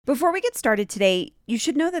Before we get started today, you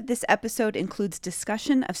should know that this episode includes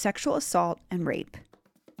discussion of sexual assault and rape.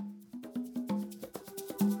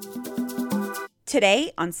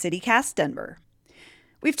 Today on CityCast Denver.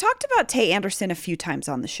 We've talked about Tay Anderson a few times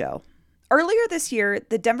on the show. Earlier this year,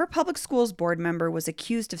 the Denver Public Schools board member was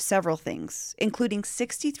accused of several things, including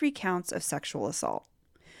 63 counts of sexual assault.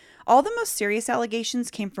 All the most serious allegations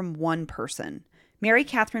came from one person, Mary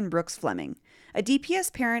Catherine Brooks Fleming, a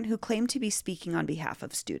DPS parent who claimed to be speaking on behalf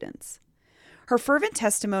of students. Her fervent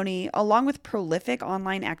testimony, along with prolific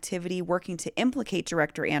online activity working to implicate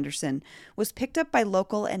Director Anderson, was picked up by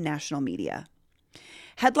local and national media.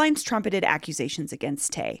 Headlines trumpeted accusations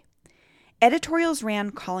against Tay. Editorials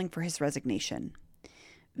ran calling for his resignation.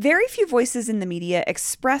 Very few voices in the media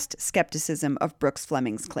expressed skepticism of Brooks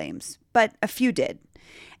Fleming's claims, but a few did.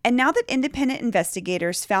 And now that independent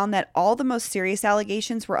investigators found that all the most serious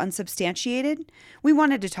allegations were unsubstantiated, we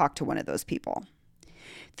wanted to talk to one of those people.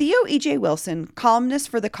 Theo E.J. Wilson, columnist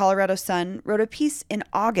for the Colorado Sun, wrote a piece in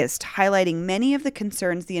August highlighting many of the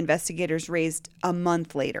concerns the investigators raised a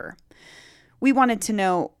month later. We wanted to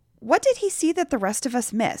know, what did he see that the rest of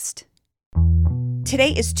us missed?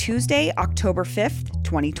 Today is Tuesday, October 5th,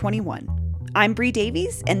 2021. I'm Bree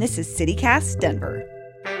Davies, and this is CityCast Denver.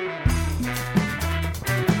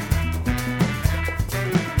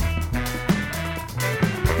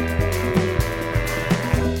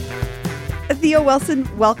 Theo Wilson,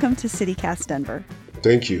 welcome to CityCast Denver.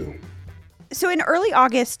 Thank you. So in early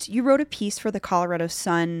August, you wrote a piece for the Colorado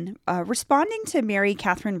Sun responding to Mary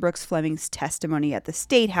Catherine Brooks Fleming's testimony at the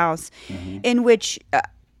State House, in which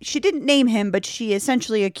she didn't name him, but she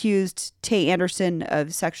essentially accused Tay Anderson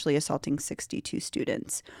of sexually assaulting 62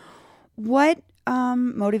 students. What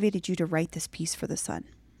motivated you to write this piece for the Sun?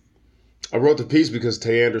 I wrote the piece because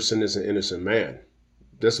Tay Anderson is an innocent man.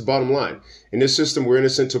 That's the bottom line. In this system, we're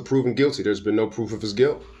innocent until proven guilty. There's been no proof of his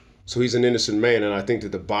guilt. So he's an innocent man. And I think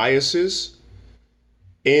that the biases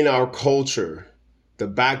in our culture, the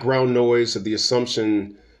background noise of the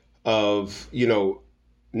assumption of,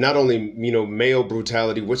 not only, male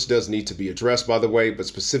brutality, which does need to be addressed, by the way, but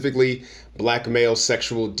specifically black male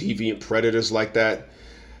sexual deviant predators like that,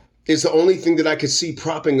 is the only thing that I could see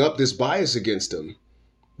propping up this bias against him.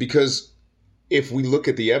 Because if we look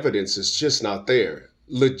at the evidence, it's just not there.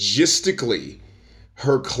 Logistically,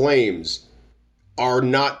 her claims are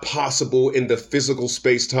not possible in the physical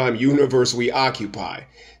space-time universe we occupy,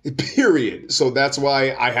 period. So that's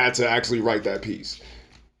why I had to actually write that piece.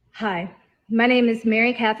 Hi, my name is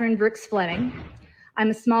Mary Catherine Brooks Fleming. I'm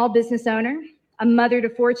a small business owner, a mother to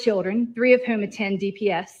 4 children, 3 of whom attend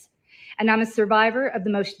DPS, and I'm a survivor of the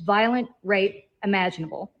most violent rape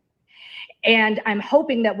imaginable. And I'm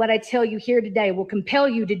hoping that what I tell you here today will compel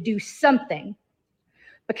you to do something,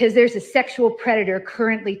 because there's a sexual predator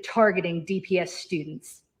currently targeting DPS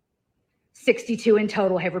students. 62 in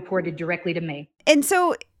total have reported directly to me. And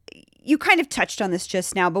so you kind of touched on this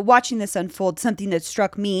just now, but watching this unfold, something that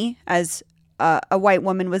struck me as a white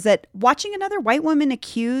woman was that watching another white woman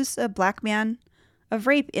accuse a black man of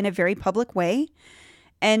rape in a very public way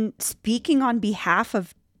and speaking on behalf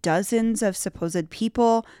of dozens of supposed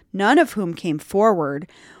people, none of whom came forward.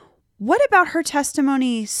 What about her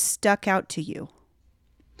testimony stuck out to you?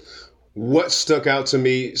 What stuck out to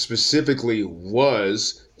me specifically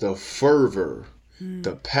was the fervor,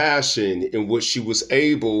 the passion in which she was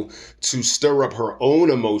able to stir up her own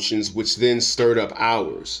emotions, which then stirred up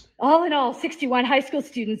ours. All in all, 61 high school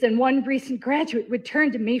students and 1 recent graduate would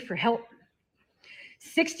turn to me for help.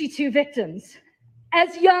 62 victims,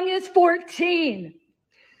 as young as 14.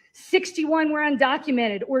 61 were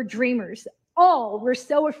undocumented or dreamers. All were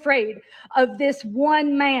so afraid of this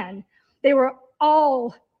one man. They were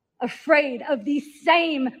all afraid of the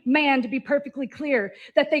same man, to be perfectly clear,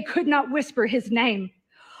 that they could not whisper his name.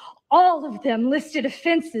 All of them listed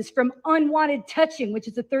offenses from unwanted touching, which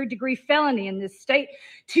is a 3rd-degree felony in this state,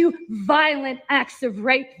 to violent acts of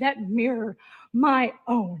rape that mirror my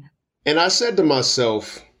own. And I said to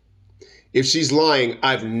myself, if she's lying,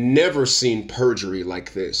 I've never seen perjury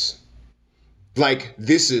like this. Like,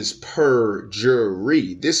 this is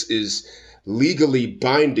perjury. This is legally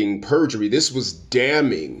binding perjury. This was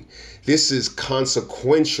damning. This is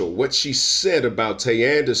consequential. What she said about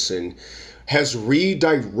Tay Anderson has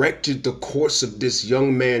redirected the course of this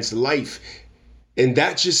young man's life. And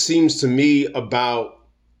that just seems to me about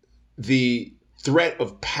the threat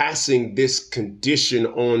of passing this condition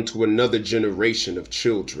on to another generation of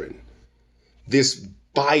children. This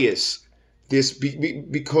bias,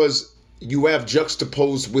 because you have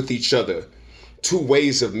juxtaposed with each other 2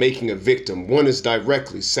 ways of making a victim. One is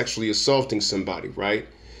directly sexually assaulting somebody, right?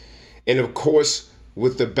 And of course,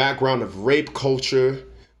 with the background of rape culture,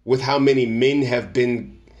 with how many men have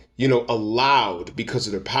been, allowed because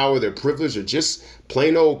of their power, their privilege, or just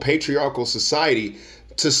plain old patriarchal society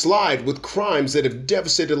to slide with crimes that have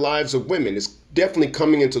devastated the lives of women. It's definitely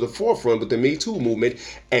coming into the forefront with the Me Too movement.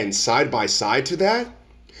 And side by side to that,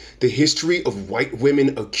 the history of white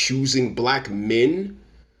women accusing black men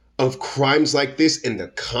of crimes like this and the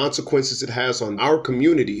consequences it has on our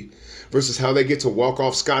community versus how they get to walk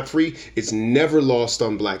off scot-free, it's never lost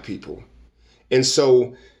on black people. And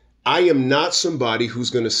so I am not somebody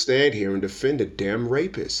who's going to stand here and defend a damn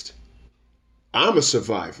rapist. I'm a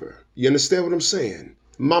survivor. You understand what I'm saying?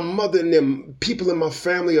 My mother and them people in my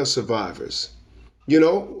family are survivors.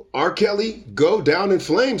 R. Kelly, go down in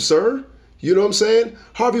flames, sir. You know what I'm saying?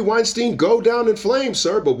 Harvey Weinstein, go down in flames,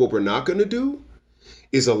 sir. But what we're not going to do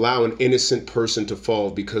is allow an innocent person to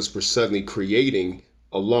fall because we're suddenly creating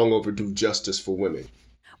a long overdue justice for women.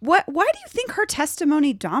 Why do you think her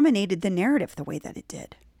testimony dominated the narrative the way that it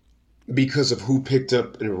did? Because of who picked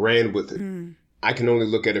up and ran with it. I can only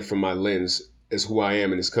look at it from my lens as who I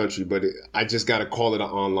am in this country, but I just got to call it an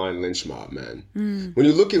online lynch mob, man. When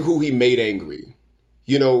you look at who he made angry,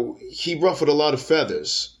 he ruffled a lot of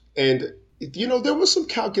feathers. And, there was some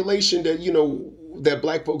calculation that, that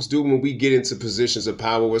black folks do when we get into positions of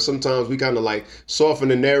power where sometimes we kind of like soften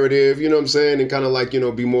the narrative, and kind of like,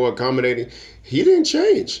 be more accommodating. He didn't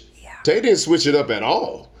change. Yeah. Tay didn't switch it up at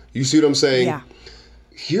all. You see what I'm saying? Yeah.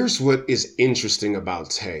 Here's what is interesting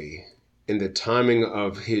about Tay and the timing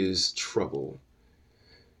of his trouble.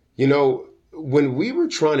 When we were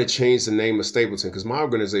trying to change the name of Stapleton, because my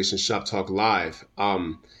organization, Shop Talk Live,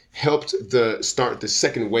 helped start the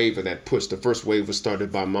second wave of that push. The first wave was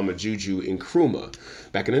started by Mama Juju in Nkrumah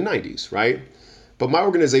back in the 90s, right? But my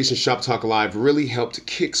organization, Shop Talk Live, really helped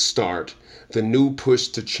kickstart the new push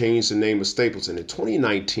to change the name of Stapleton. In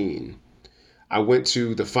 2019, I went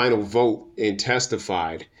to the final vote and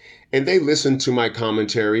testified, and they listened to my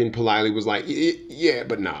commentary and politely was like, yeah,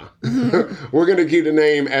 but nah. We're going to keep the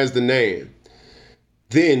name as the name.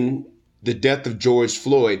 Then the death of George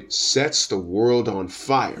Floyd sets the world on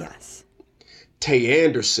fire. Yes. Tay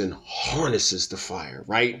Anderson harnesses the fire,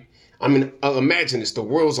 right? I mean, imagine this, the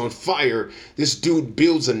world's on fire. This dude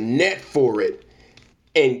builds a net for it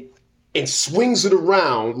and swings it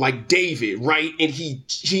around like David, right? And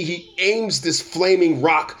he aims this flaming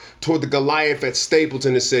rock toward the Goliath at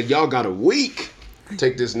Stapleton and said, y'all got a week.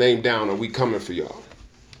 Take this name down or we coming for y'all.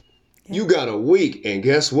 Yeah. You got a week. And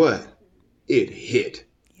guess what? It hit.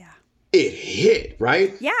 Yeah. It hit,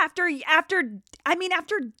 right? Yeah, after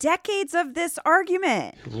decades of this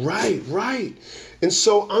argument. Right. And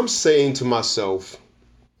so I'm saying to myself,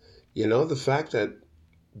 the fact that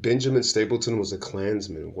Benjamin Stapleton was a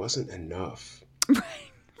Klansman wasn't enough. Right.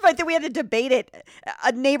 But then we had to debate it.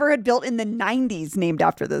 A neighborhood built in the 90s named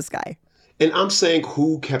after this guy. And I'm saying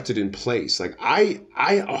who kept it in place. Like, I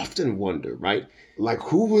often wonder, right? Like,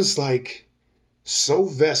 who was like so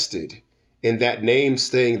vested in that name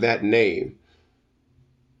staying that name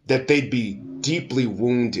that they'd be deeply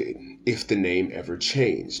wounded if the name ever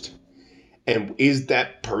changed? And is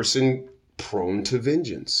that person prone to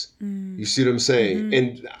vengeance? You see what I'm saying?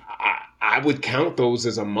 And I would count those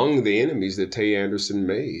as among the enemies that Tay Anderson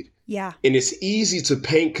made. Yeah. And it's easy to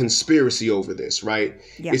paint conspiracy over this, right?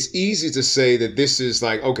 Yeah. It's easy to say that this is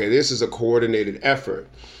like, okay, this is a coordinated effort.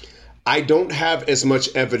 I don't have as much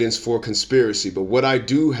evidence for conspiracy, but what I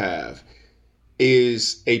do have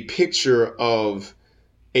is a picture of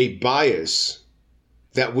a bias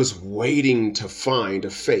that was waiting to find a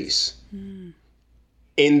face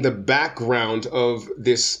in the background of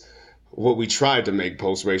this, what we tried to make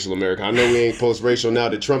post-racial America. I know we ain't post-racial now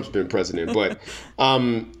that Trump's been president, but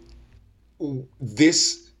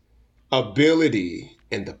this ability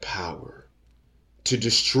and the power to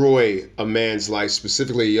destroy a man's life,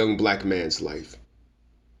 specifically a young black man's life,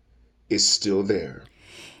 is still there.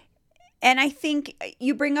 And I think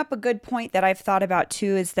you bring up a good point that I've thought about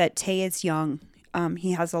too, is that Tay is young.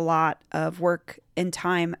 He has a lot of work and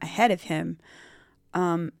time ahead of him.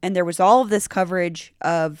 And there was all of this coverage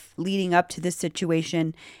of leading up to this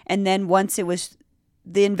situation. And then once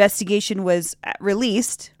the investigation was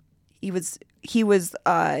released, the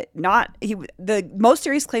most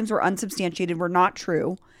serious claims were unsubstantiated, were not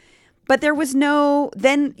true. But there was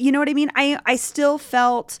then, you know what I mean? I still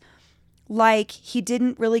felt like he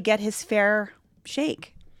didn't really get his fair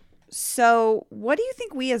shake. So what do you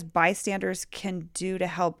think we as bystanders can do to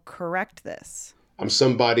help correct this? I'm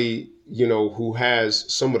somebody, who has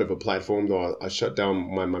somewhat of a platform, though I shut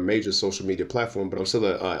down my major social media platform, but I'm still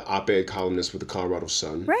an op-ed columnist with the Colorado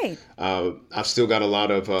Sun. Right. I've still got a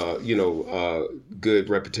lot of, good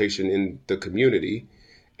reputation in the community.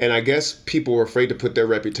 And I guess people were afraid to put their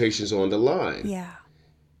reputations on the line. Yeah.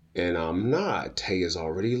 And I'm not. Tay has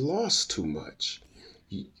already lost too much.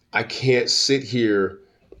 I can't sit here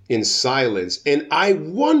in silence. And I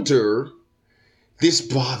wonder, this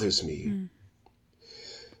bothers me.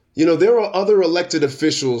 You know, there are other elected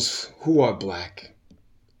officials who are Black,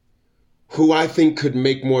 who I think could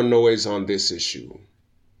make more noise on this issue.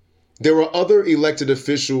 There are other elected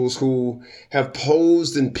officials who have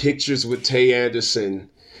posed in pictures with Tay Anderson,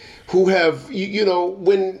 who have, you know,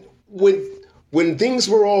 when things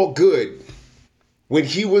were all good, when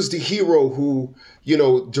he was the hero who, you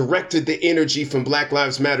know, directed the energy from Black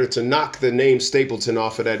Lives Matter to knock the name Stapleton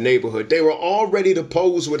off of that neighborhood, they were all ready to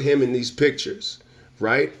pose with him in these pictures,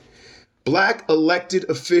 right? Black elected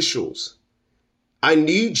officials, I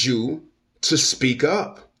need you to speak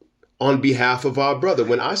up on behalf of our brother.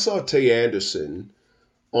 When I saw Tay Anderson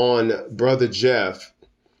on Brother Jeff,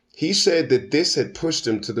 he said that this had pushed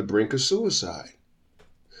him to the brink of suicide.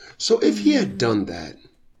 So if he had done that,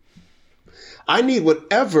 I need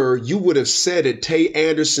whatever you would have said at Tay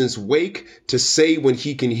Anderson's wake to say when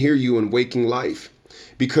he can hear you in waking life.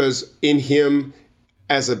 Because in him,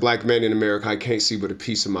 as a Black man in America, I can't see but a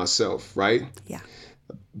piece of myself, right? Yeah.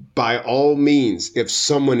 By all means, if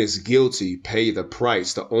someone is guilty, pay the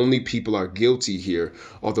price. The only people are guilty here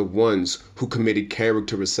are the ones who committed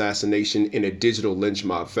character assassination in a digital lynch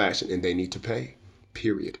mob fashion, and they need to pay,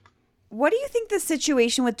 period. What do you think the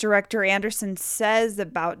situation with Director Anderson says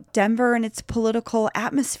about Denver and its political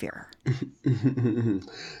atmosphere?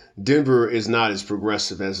 Denver is not as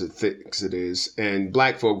progressive as it thinks it is. And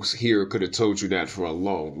Black folks here could have told you that for a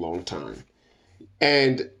long, long time.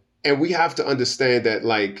 And we have to understand that,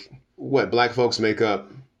 like, Black folks make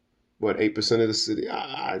up, 8% of the city?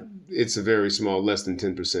 It's a very small, less than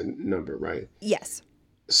 10% number, right? Yes.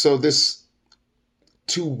 So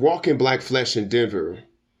to walk in Black flesh in Denver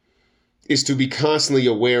is to be constantly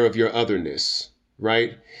aware of your otherness,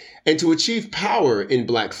 right? And to achieve power in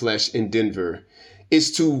Black flesh in Denver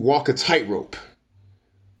is to walk a tightrope.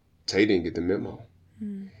 Tay didn't get the memo.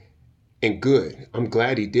 And good. I'm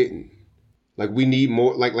glad he didn't. Like, we need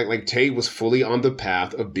more, like Tay was fully on the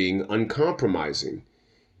path of being uncompromising.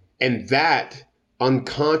 And that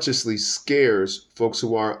unconsciously scares folks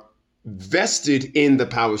who are vested in the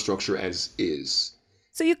power structure as is.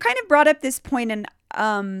 So you kind of brought up this point, and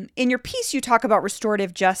in your piece, you talk about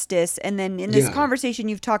restorative justice. And then in this conversation,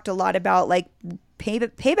 you've talked a lot about like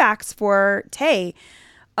paybacks for Tay.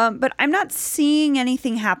 But I'm not seeing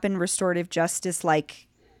anything happen restorative justice like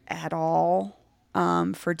at all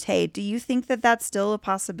for Tay. Do you think that that's still a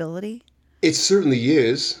possibility? It certainly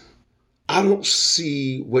is. I don't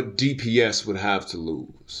see what DPS would have to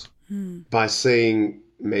lose by saying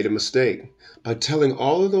made a mistake, by telling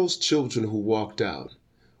all of those children who walked out,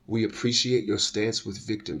 we appreciate your stance with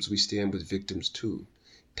victims. We stand with victims too.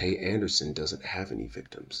 Tay Anderson doesn't have any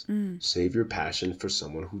victims. Save your passion for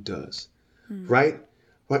someone who does. Right?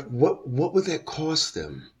 What would that cost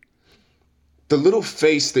them? The little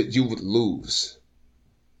face that you would lose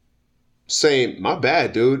saying, my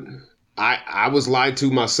bad, dude. I was lied to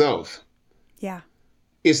myself. Yeah.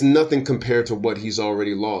 Is nothing compared to what he's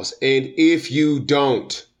already lost. And if you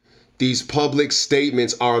don't, these public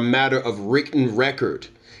statements are a matter of written record.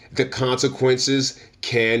 The consequences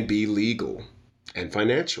can be legal and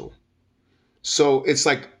financial. So it's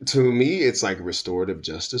like, to me, it's like restorative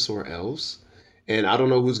justice or else. And I don't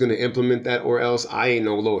know who's going to implement that or else. I ain't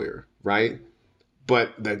no lawyer, right?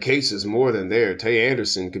 But the case is more than there. Tay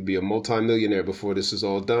Anderson could be a multimillionaire before this is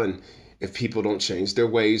all done if people don't change their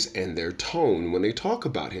ways and their tone when they talk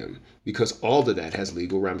about him, because all of that has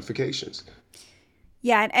legal ramifications.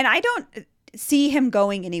 Yeah, and I don't see him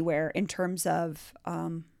going anywhere in terms of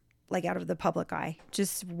like out of the public eye,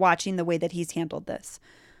 just watching the way that he's handled this.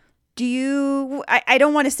 Do you, I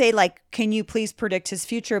don't want to say like, can you please predict his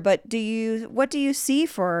future, but what do you see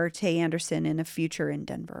for Tay Anderson in a future in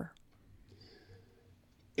Denver?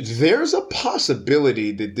 There's a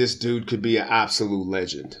possibility that this dude could be an absolute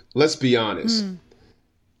legend. Let's be honest.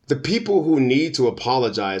 The people who need to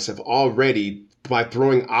apologize have already, by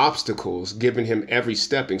throwing obstacles, given him every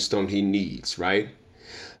stepping stone he needs, right?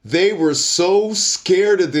 They were so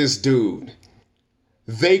scared of this dude.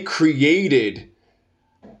 They created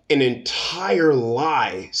an entire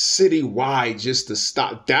lie citywide just to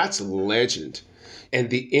stop. That's legend. And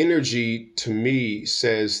the energy to me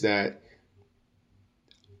says that,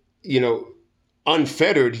 you know,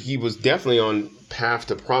 unfettered, he was definitely on path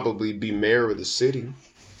to probably be mayor of the city.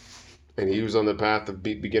 And he was on the path of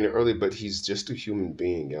beginning early, but he's just a human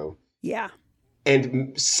being, yo. Yeah.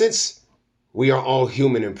 And since we are all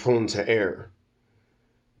human and prone to error,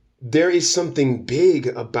 there is something big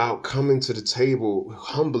about coming to the table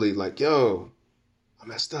humbly, like, yo, I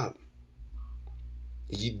messed up.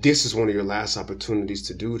 This is one of your last opportunities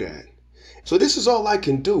to do that. So this is all I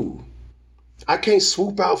can do. I can't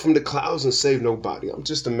swoop out from the clouds and save nobody. I'm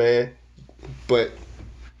just a man. But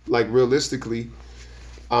like realistically,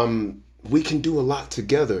 we can do a lot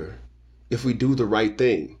together if we do the right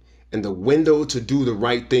thing. And the window to do the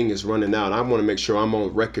right thing is running out. I want to make sure I'm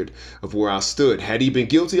on record of where I stood. Had he been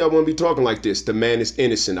guilty, I wouldn't be talking like this. The man is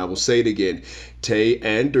innocent. I will say it again. Tay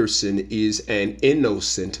Anderson is an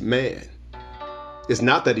innocent man. It's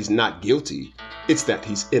not that he's not guilty. It's that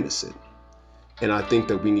he's innocent. And I think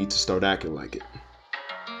that we need to start acting like it.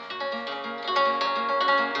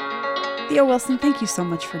 Theo Wilson, thank you so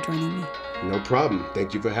much for joining me. No problem.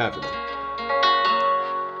 Thank you for having me.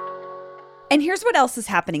 And here's what else is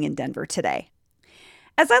happening in Denver today.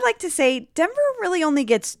 As I like to say, Denver really only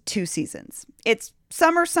gets 2 seasons. It's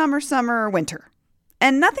summer, summer, summer, winter.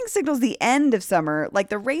 And nothing signals the end of summer like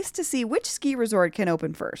the race to see which ski resort can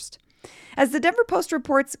open first. As the Denver Post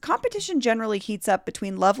reports, competition generally heats up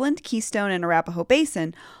between Loveland, Keystone, and Arapahoe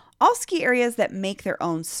Basin, all ski areas that make their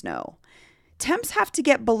own snow. Temps have to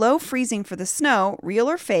get below freezing for the snow, real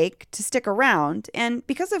or fake, to stick around, and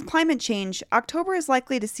because of climate change, October is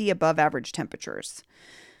likely to see above average temperatures.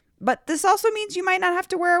 But this also means you might not have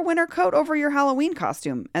to wear a winter coat over your Halloween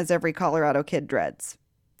costume, as every Colorado kid dreads.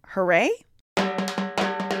 Hooray?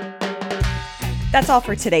 That's all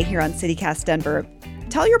for today here on CityCast Denver.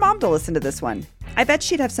 Tell your mom to listen to this one. I bet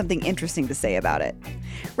she'd have something interesting to say about it.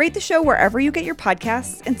 Rate the show wherever you get your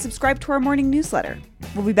podcasts and subscribe to our morning newsletter.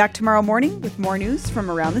 We'll be back tomorrow morning with more news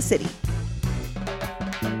from around the city.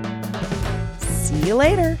 See you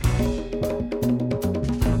later.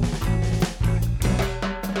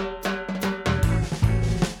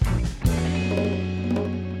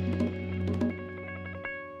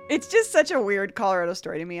 It's just such a weird Colorado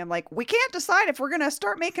story to me. I'm like, we can't decide if we're going to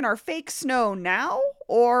start making our fake snow now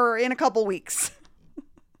or in a couple weeks.